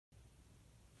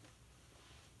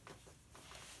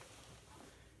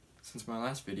Since my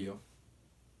last video,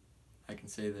 I can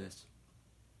say this.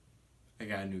 I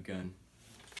got a new gun.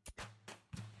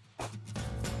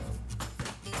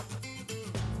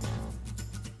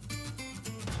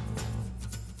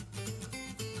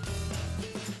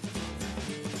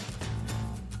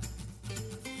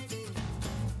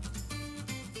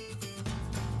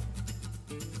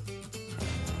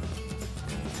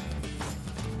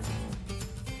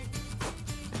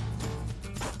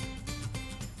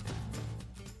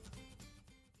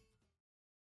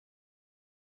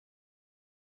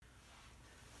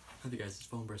 Hi there guys, it's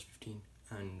FallenBreast15,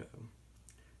 and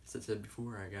as I said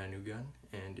before, I got a new gun,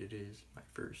 and it is my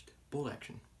first bolt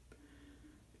action.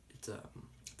 It's a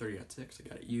 30-06, I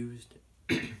got it used.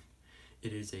 It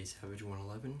is a Savage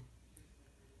 111.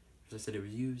 As I said, it was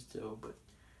used, so, but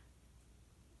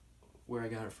where I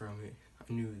got it from,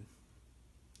 I knew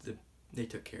they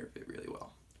took care of it really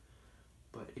well.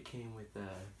 But it came with,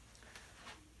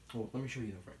 well, let me show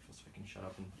you the rifle so I can shut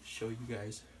up and show you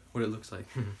guys what it looks like.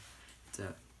 It's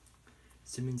a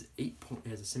Simmons 8-point. It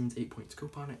has a Simmons 8-point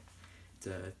scope on it. It's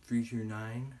a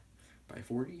 309 by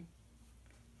 40.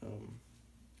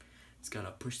 It's got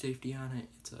a push safety on it.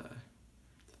 It's a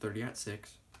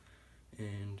 30-06,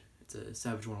 and it's a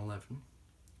Savage 111.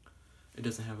 It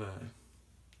doesn't have a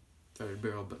threaded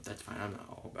barrel, but that's fine. I'm not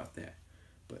all about that.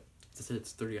 But as I said,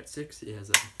 it's 30-06. It has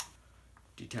a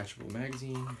detachable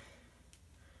magazine.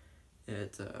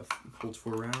 It holds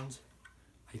 4 rounds,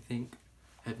 I think.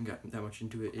 I haven't gotten that much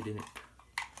into it. It didn't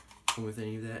come with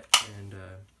any of that, and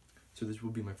so this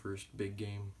will be my first big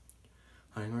game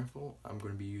hunting rifle. I'm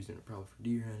going to be using it probably for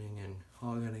deer hunting and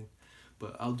hog hunting,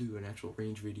 but I'll do an actual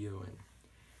range video and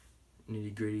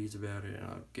nitty-gritties about it, and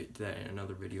I'll get to that in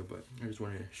another video. But I just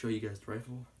wanted to show you guys the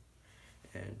rifle,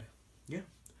 and yeah,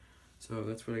 so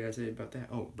that's what I gotta say about that.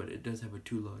 Oh, but it does have a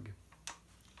two-lug.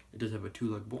 It does have a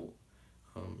two-lug bolt.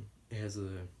 It has a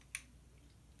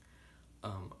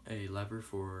lever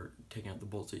for taking out the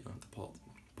bolt, so you don't have to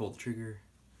pull the trigger,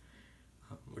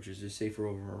 which is just safer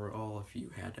overall if you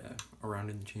had a round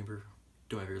in the chamber.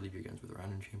 Don't ever leave your guns with a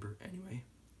round in the chamber anyway.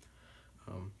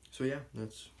 So yeah,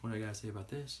 that's what I gotta say about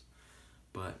this.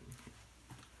 But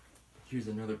here's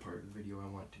another part of the video I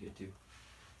want to get to.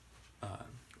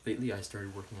 Lately I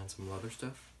started working on some leather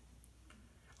stuff.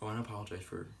 Oh, and I apologize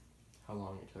for how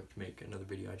long it took to make another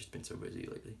video. I've just been so busy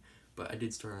lately. But I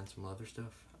did start on some leather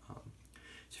stuff.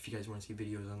 So if you guys want to see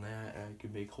videos on that, I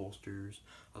could make holsters,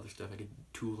 other stuff. I could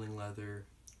tooling leather.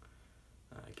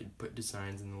 I could put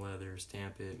designs in the leather,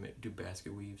 stamp it, do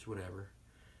basket weaves, whatever.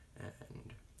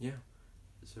 And yeah,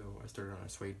 so I started on a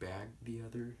suede bag the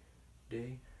other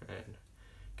day and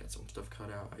got some stuff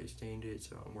cut out. I stained it,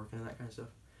 so I'm working on that kind of stuff.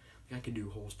 Like I could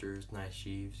do holsters, knife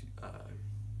sheaths.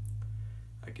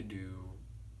 I could do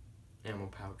ammo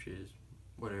pouches,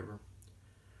 whatever.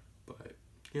 But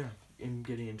yeah, I'm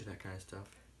getting into that kind of stuff.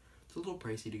 It's a little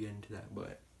pricey to get into that,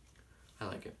 but I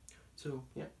like it. So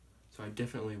yeah, so I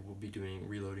definitely will be doing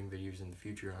reloading videos in the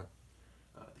future on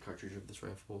the cartridge of this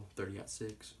rifle,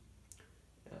 30-06,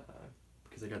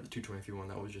 because I got the 223 one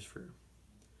that was just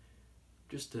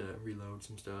to reload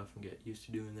some stuff and get used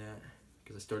to doing that,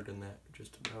 because I started doing that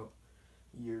just about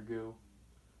a year ago.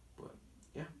 But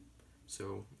yeah,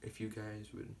 so if you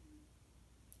guys would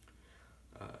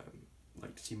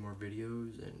like to see more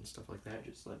videos and stuff like that,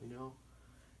 just let me know.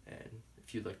 And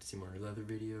if you'd like to see more leather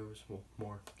videos, well,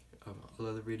 more of a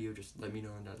leather video, just let me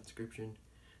know in the description,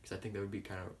 because I think that would be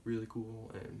kind of really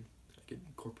cool, and I could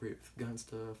incorporate with gun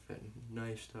stuff and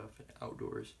knife stuff and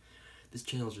outdoors. This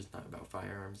channel is just not about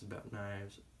firearms, about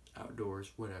knives,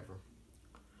 outdoors, whatever.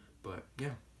 But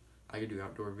yeah, I could do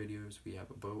outdoor videos. We have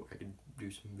a boat. I could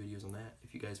do some videos on that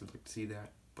if you guys would like to see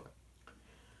that. But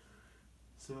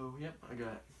so yeah, I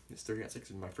got this 30-06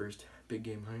 is my first big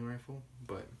game hunting rifle,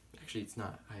 but actually it's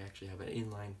not. I actually have an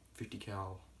inline 50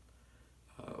 cal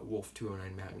Wolf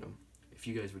 209 Magnum. If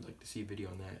you guys would like to see a video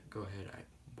on that, go ahead.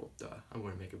 I'm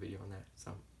going to make a video on that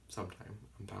sometime.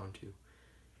 I'm bound to.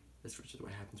 That's just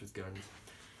what happens with guns.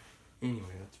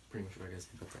 Anyway, that's pretty much what I gotta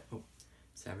say about that. Oh,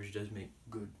 Savage does make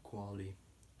good quality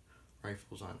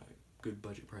rifles on a good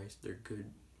budget price. They're good.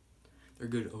 They're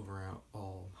good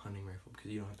overall hunting rifle,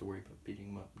 because you don't have to worry about beating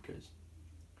them up, because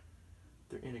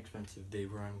they're inexpensive. They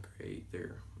run great.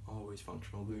 They're always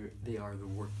functional. They're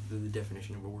the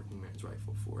definition of a working man's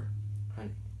rifle for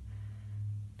hunting.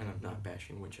 And I'm not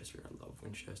bashing Winchester. I love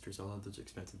Winchesters. I love those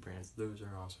expensive brands. Those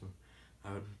are awesome.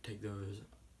 I would take those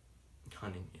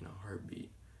hunting in a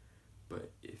heartbeat. But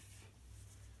if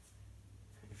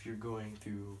you're going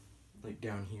through, like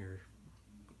down here,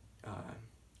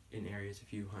 in areas,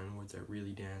 if you hunt in woods that are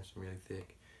really dense and really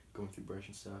thick, going through brush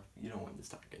and stuff, you don't want the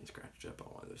stock getting scratched up on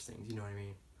one of those things, you know what I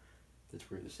mean? That's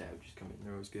where the savages come in.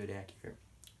 They're always good, accurate.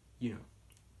 You know,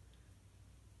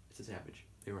 it's a savage.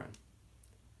 They run.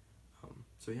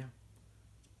 So yeah,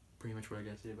 pretty much what I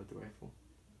gotta say about the rifle.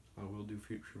 I will do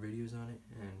future videos on it,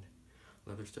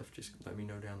 and other stuff, just let me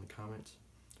know down in the comments.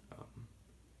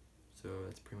 So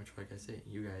that's pretty much what I gotta say.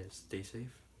 You guys stay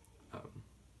safe.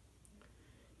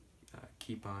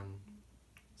 Keep on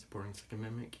supporting Second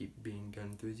Amendment. Keep being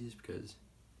gun enthusiasts, because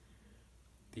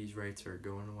these rights are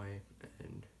going away,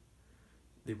 and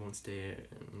they won't stay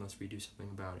unless we do something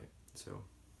about it. So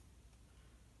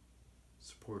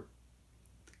support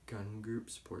the gun group,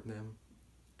 support them,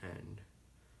 and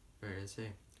like I say,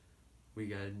 we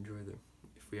gotta enjoy them.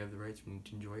 If we have the rights, we need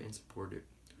to enjoy it and support it,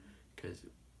 because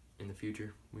in the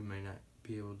future we might not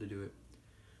be able to do it,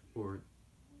 or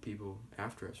people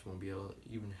after us won't be able to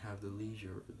even have the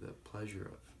leisure or the pleasure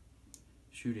of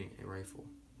shooting a rifle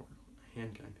or a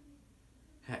handgun,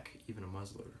 heck, even a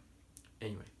muzzleloader.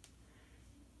 Anyway,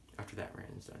 after that rant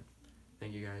is done,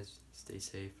 thank you guys, stay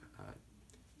safe,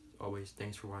 always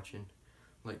thanks for watching,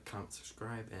 like, comment,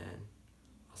 subscribe, and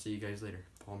I'll see you guys later.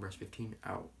 Fallen Brass 15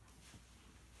 out.